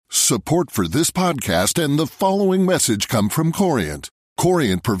Support for this podcast and the following message come from Corient.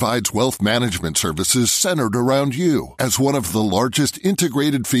 Corient provides wealth management services centered around you. As one of the largest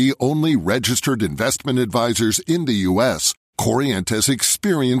integrated fee-only registered investment advisors in the U.S., Corient has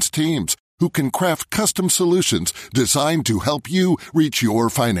experienced teams who can craft custom solutions designed to help you reach your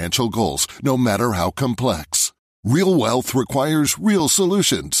financial goals, no matter how complex. Real wealth requires real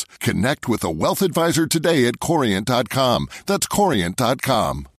solutions. Connect with a wealth advisor today at Corient.com. That's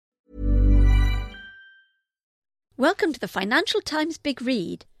Corient.com. Welcome to the Financial Times Big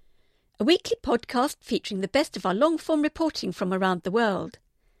Read, a weekly podcast featuring the best of our long-form reporting from around the world.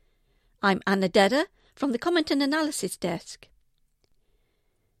 I'm Anna Dedder from the Comment and Analysis Desk.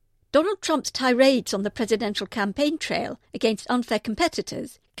 Donald Trump's tirades on the presidential campaign trail against unfair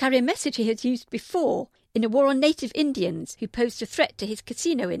competitors carry a message he has used before in a war on native Indians who posed a threat to his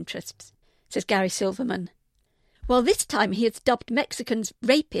casino interests, says Gary Silverman. While this time he has dubbed Mexicans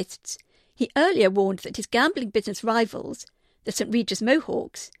rapists, he earlier warned that his gambling business rivals, the St. Regis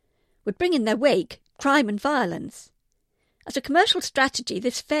Mohawks, would bring in their wake crime and violence. As a commercial strategy,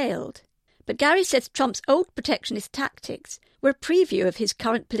 this failed, but Gary says Trump's old protectionist tactics were a preview of his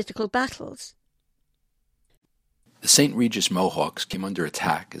current political battles. The St. Regis Mohawks came under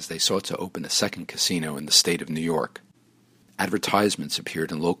attack as they sought to open a second casino in the state of New York. Advertisements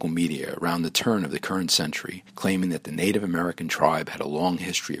appeared in local media around the turn of the current century, claiming that the Native American tribe had a long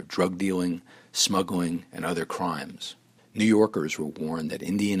history of drug dealing, smuggling, and other crimes. New Yorkers were warned that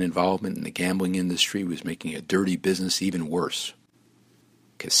Indian involvement in the gambling industry was making a dirty business even worse.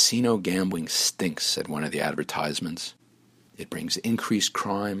 "Casino gambling stinks," said one of the advertisements. "It brings increased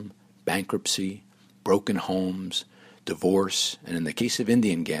crime, bankruptcy, broken homes, divorce, and in the case of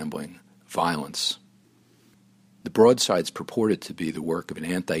Indian gambling, violence." The broadsides purported to be the work of an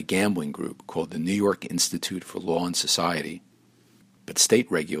anti-gambling group called the New York Institute for Law and Society, but state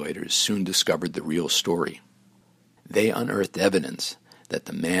regulators soon discovered the real story. They unearthed evidence that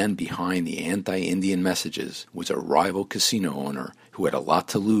the man behind the anti-Indian messages was a rival casino owner who had a lot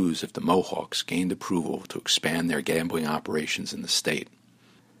to lose if the Mohawks gained approval to expand their gambling operations in the state.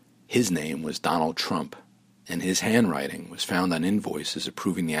 His name was Donald Trump, and his handwriting was found on invoices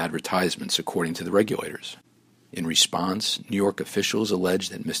approving the advertisements according to the regulators. In response, New York officials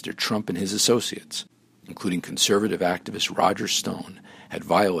alleged that Mr. Trump and his associates, including conservative activist Roger Stone, had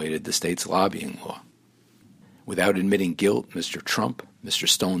violated the state's lobbying law. Without admitting guilt, Mr. Trump, Mr.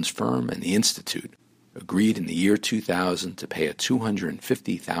 Stone's firm, and the Institute agreed in the year 2000 to pay a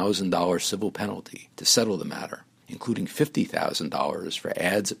 $250,000 civil penalty to settle the matter, including $50,000 for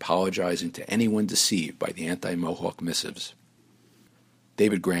ads apologizing to anyone deceived by the anti-Mohawk missives.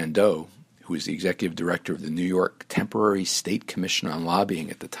 David Grandeau, who was the executive director of the New York Temporary State Commission on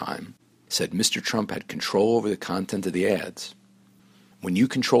Lobbying at the time, said Mr. Trump had control over the content of the ads. When you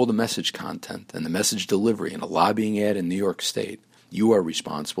control the message content and the message delivery in a lobbying ad in New York State, you are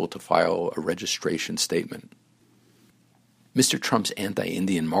responsible to file a registration statement. Mr. Trump's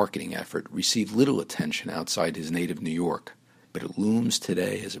anti-Indian marketing effort received little attention outside his native New York, but it looms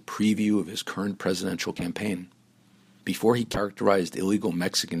today as a preview of his current presidential campaign. Before he characterized illegal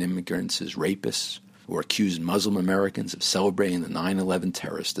Mexican immigrants as rapists or accused Muslim Americans of celebrating the 9/11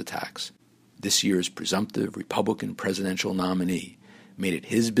 terrorist attacks, this year's presumptive Republican presidential nominee made it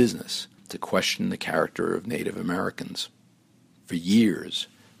his business to question the character of Native Americans. For years,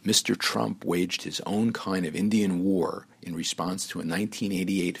 Mr. Trump waged his own kind of Indian war in response to a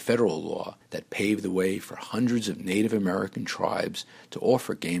 1988 federal law that paved the way for hundreds of Native American tribes to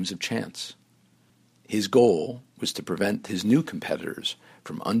offer games of chance. His goal was to prevent his new competitors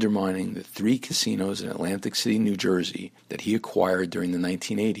from undermining the 3 casinos in Atlantic City, New Jersey that he acquired during the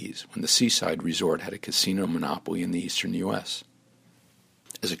 1980s when the Seaside Resort had a casino monopoly in the eastern U.S.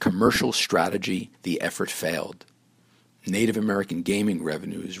 As a commercial strategy, the effort failed. Native American gaming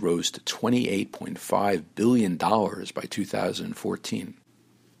revenues rose to $28.5 billion by 2014.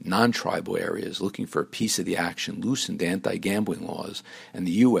 Non-tribal areas looking for a piece of the action loosened anti-gambling laws, and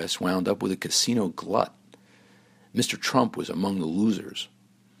the U.S. wound up with a casino glut. Mr. Trump was among the losers.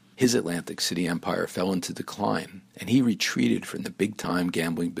 His Atlantic City empire fell into decline, and he retreated from the big-time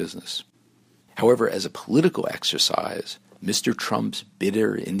gambling business. However, as a political exercise, Mr. Trump's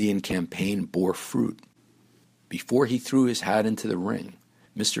bitter Indian campaign bore fruit. Before he threw his hat into the ring,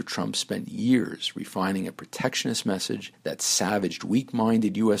 Mr. Trump spent years refining a protectionist message that savaged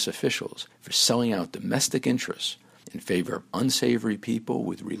weak-minded U.S. officials for selling out domestic interests in favor of unsavory people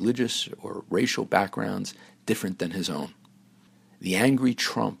with religious or racial backgrounds different than his own. The angry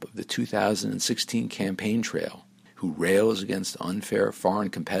Trump of the 2016 campaign trail, who rails against unfair foreign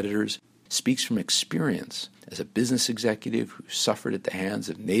competitors, speaks from experience as a business executive who suffered at the hands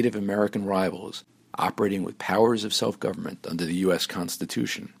of Native American rivals operating with powers of self-government under the U.S.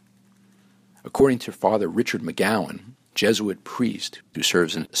 Constitution. According to Father Richard McGowan, Jesuit priest who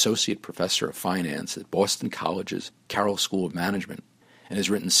serves as an associate professor of finance at Boston College's Carroll School of Management and has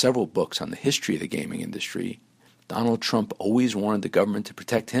written several books on the history of the gaming industry, Donald Trump always wanted the government to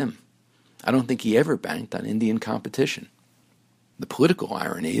protect him. I don't think he ever banked on Indian competition. The political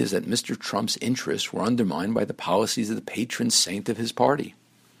irony is that Mr. Trump's interests were undermined by the policies of the patron saint of his party.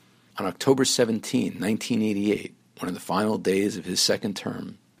 On October 17, 1988, one of the final days of his second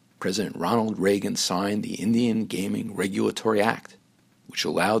term, President Ronald Reagan signed the Indian Gaming Regulatory Act, which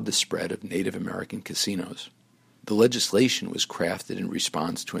allowed the spread of Native American casinos. The legislation was crafted in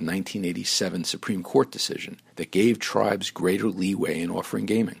response to a 1987 Supreme Court decision that gave tribes greater leeway in offering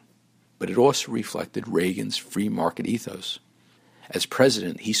gaming. But it also reflected Reagan's free market ethos. As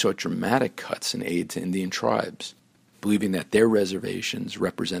president, he sought dramatic cuts in aid to Indian tribes, believing that their reservations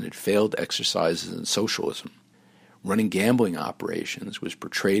represented failed exercises in socialism. Running gambling operations was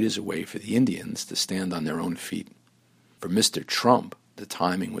portrayed as a way for the Indians to stand on their own feet. For Mr. Trump, the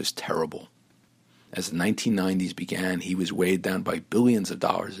timing was terrible. As the 1990s began, he was weighed down by billions of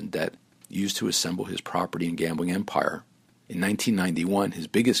dollars in debt used to assemble his property and gambling empire. In 1991, his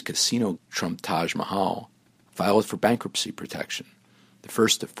biggest casino, Trump Taj Mahal, filed for bankruptcy protection, the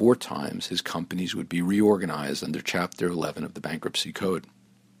first of 4 times his companies would be reorganized under Chapter 11 of the Bankruptcy Code.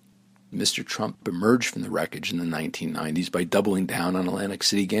 Mr. Trump emerged from the wreckage in the 1990s by doubling down on Atlantic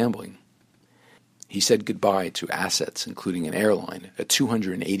City gambling. He said goodbye to assets including an airline, a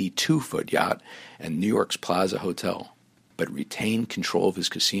 282-foot yacht, and New York's Plaza Hotel, but retained control of his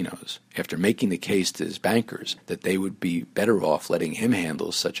casinos after making the case to his bankers that they would be better off letting him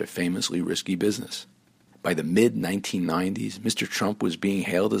handle such a famously risky business. By the mid-1990s, Mr. Trump was being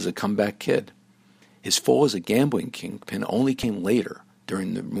hailed as a comeback kid. His fall as a gambling kingpin only came later,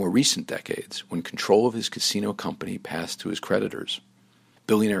 during the more recent decades, when control of his casino company passed to his creditors.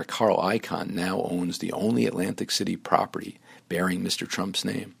 Billionaire Carl Icahn now owns the only Atlantic City property bearing Mr. Trump's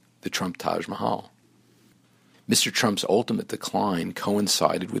name, the Trump Taj Mahal. Mr. Trump's ultimate decline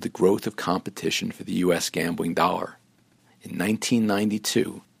coincided with the growth of competition for the U.S. gambling dollar. In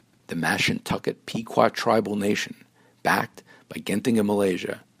 1992, the Mashantucket Pequot tribal nation, backed by Gentinga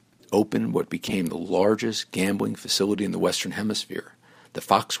Malaysia, opened what became the largest gambling facility in the Western Hemisphere, the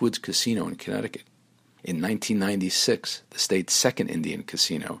Foxwoods Casino in Connecticut. In 1996, the state's second Indian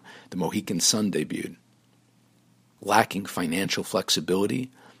casino, the Mohegan Sun, debuted. Lacking financial flexibility,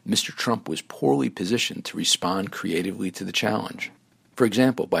 Mr. Trump was poorly positioned to respond creatively to the challenge. For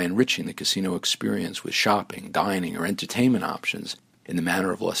example, by enriching the casino experience with shopping, dining, or entertainment options in the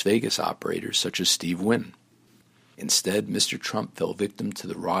manner of Las Vegas operators such as Steve Wynn. Instead, Mr. Trump fell victim to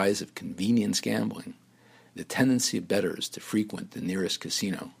the rise of convenience gambling, the tendency of bettors to frequent the nearest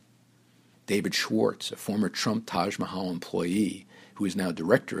casino. David Schwartz, a former Trump Taj Mahal employee who is now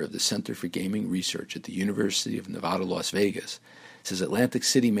director of the Center for Gaming Research at the University of Nevada, Las Vegas, says Atlantic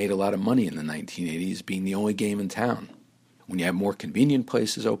City made a lot of money in the 1980s being the only game in town. When you have more convenient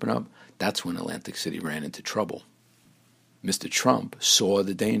places open up, that's when Atlantic City ran into trouble. Mr. Trump saw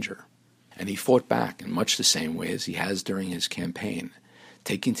the danger, and he fought back in much the same way as he has during his campaign,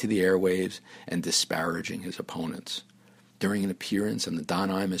 taking to the airwaves and disparaging his opponents. During an appearance on the Don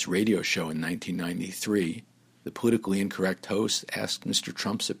Imus radio show in 1993, the politically incorrect host asked Mr.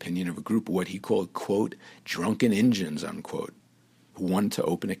 Trump's opinion of a group of what he called, quote, drunken Injuns, unquote, who wanted to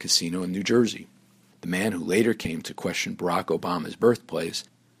open a casino in New Jersey. The man who later came to question Barack Obama's birthplace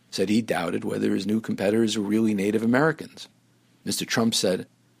said he doubted whether his new competitors were really Native Americans. Mr. Trump said,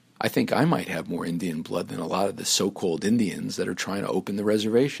 I think I might have more Indian blood than a lot of the so-called Indians that are trying to open the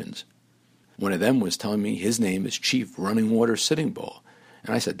reservations. One of them was telling me his name is Chief Running Water Sitting Bull.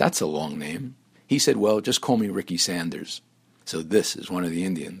 And I said, that's a long name. He said, well, just call me Ricky Sanders. So this is one of the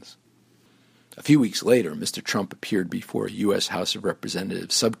Indians. A few weeks later, Mr. Trump appeared before a U.S. House of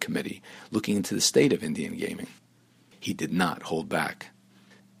Representatives subcommittee looking into the state of Indian gaming. He did not hold back.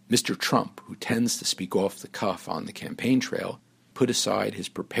 Mr. Trump, who tends to speak off the cuff on the campaign trail, put aside his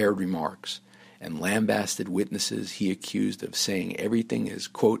prepared remarks and lambasted witnesses he accused of saying everything is,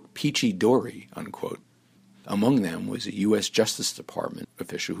 quote, peachy-dory, unquote. Among them was a U.S. Justice Department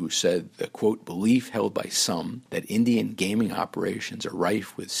official who said the, quote, belief held by some that Indian gaming operations are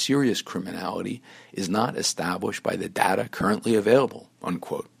rife with serious criminality is not established by the data currently available,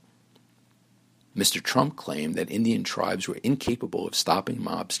 unquote. Mr. Trump claimed that Indian tribes were incapable of stopping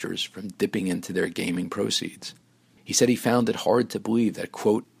mobsters from dipping into their gaming proceeds. He said he found it hard to believe that,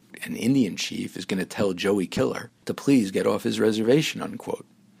 quote, an Indian chief is going to tell Joey Killer to please get off his reservation, unquote.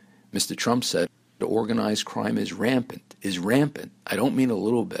 Mr. Trump said, organized crime is rampant, I don't mean a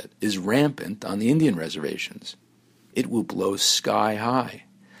little bit, is rampant on the Indian reservations. It will blow sky high.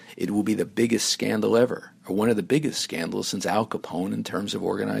 It will be the biggest scandal ever, or one of the biggest scandals since Al Capone in terms of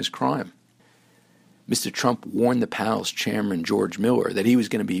organized crime. Mr. Trump warned the panel's chairman, George Miller, that he was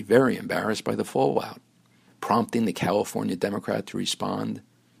going to be very embarrassed by the fallout, prompting the California Democrat to respond,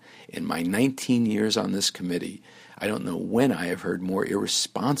 "In my 19 years on this committee, I don't know when I have heard more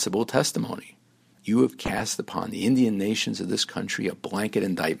irresponsible testimony. You have cast upon the Indian nations of this country a blanket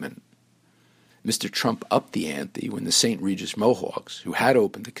indictment." Mr. Trump upped the ante when the St. Regis Mohawks, who had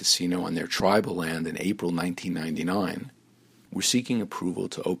opened a casino on their tribal land in April 1999, were seeking approval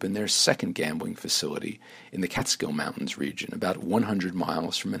to open their second gambling facility in the Catskill Mountains region, about 100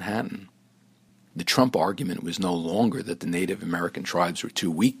 miles from Manhattan. The Trump argument was no longer that the Native American tribes were too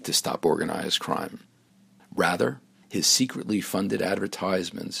weak to stop organized crime. Rather, his secretly funded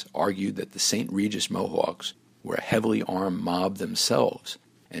advertisements argued that the St. Regis Mohawks were a heavily armed mob themselves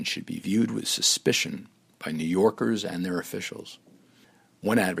and should be viewed with suspicion by New Yorkers and their officials.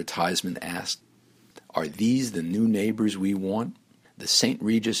 One advertisement asked, "Are these the new neighbors we want? The St.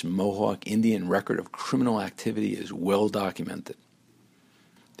 Regis Mohawk Indian record of criminal activity is well documented."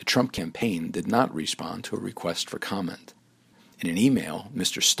 The Trump campaign did not respond to a request for comment. In an email,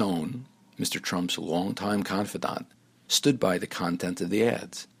 Mr. Stone, Mr. Trump's longtime confidant, stood by the content of the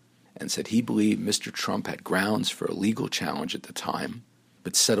ads and said he believed Mr. Trump had grounds for a legal challenge at the time,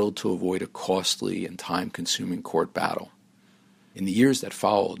 but settled to avoid a costly and time-consuming court battle. In the years that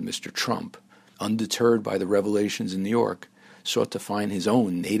followed, Mr. Trump, undeterred by the revelations in New York, sought to find his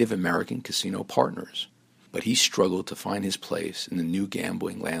own Native American casino partners, but he struggled to find his place in the new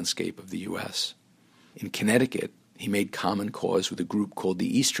gambling landscape of the U.S. In Connecticut, he made common cause with a group called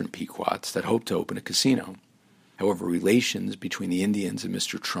the Eastern Pequots that hoped to open a casino. However, relations between the Indians and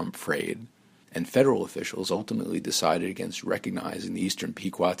Mr. Trump frayed, and federal officials ultimately decided against recognizing the Eastern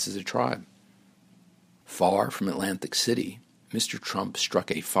Pequots as a tribe. Far from Atlantic City, Mr. Trump struck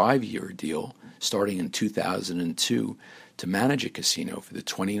a 5-year deal starting in 2002 to manage a casino for the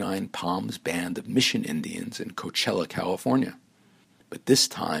 29 Palms Band of Mission Indians in Coachella, California. But this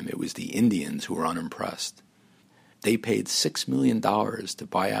time it was the Indians who were unimpressed. They paid $6 million to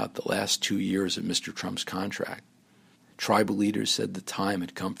buy out the last 2 years of Mr. Trump's contract. Tribal leaders said the time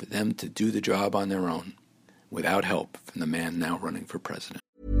had come for them to do the job on their own, without help from the man now running for president.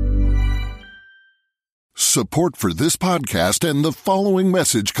 Support for this podcast and the following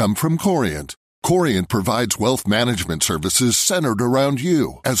message come from Corient. Corient provides wealth management services centered around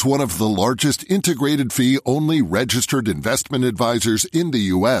you. As one of the largest integrated fee-only registered investment advisors in the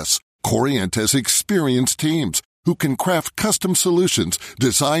U.S., Corient has experienced teams who can craft custom solutions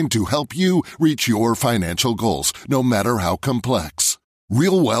designed to help you reach your financial goals, no matter how complex.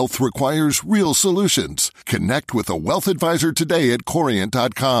 Real wealth requires real solutions. Connect with a wealth advisor today at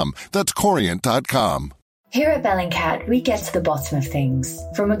Corient.com. That's Corient.com. Here at Bellingcat, we get to the bottom of things.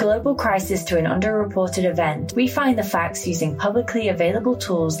 From a global crisis to an underreported event, we find the facts using publicly available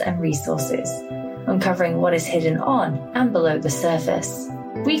tools and resources, uncovering what is hidden on and below the surface.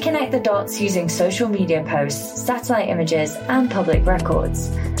 We connect the dots using social media posts, satellite images, and public records,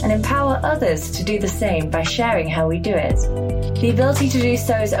 and empower others to do the same by sharing how we do it. The ability to do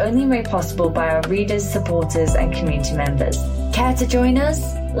so is only made possible by our readers, supporters, and community members. Care to join us?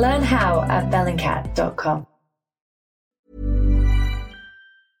 Learn how at Bellingcat.com.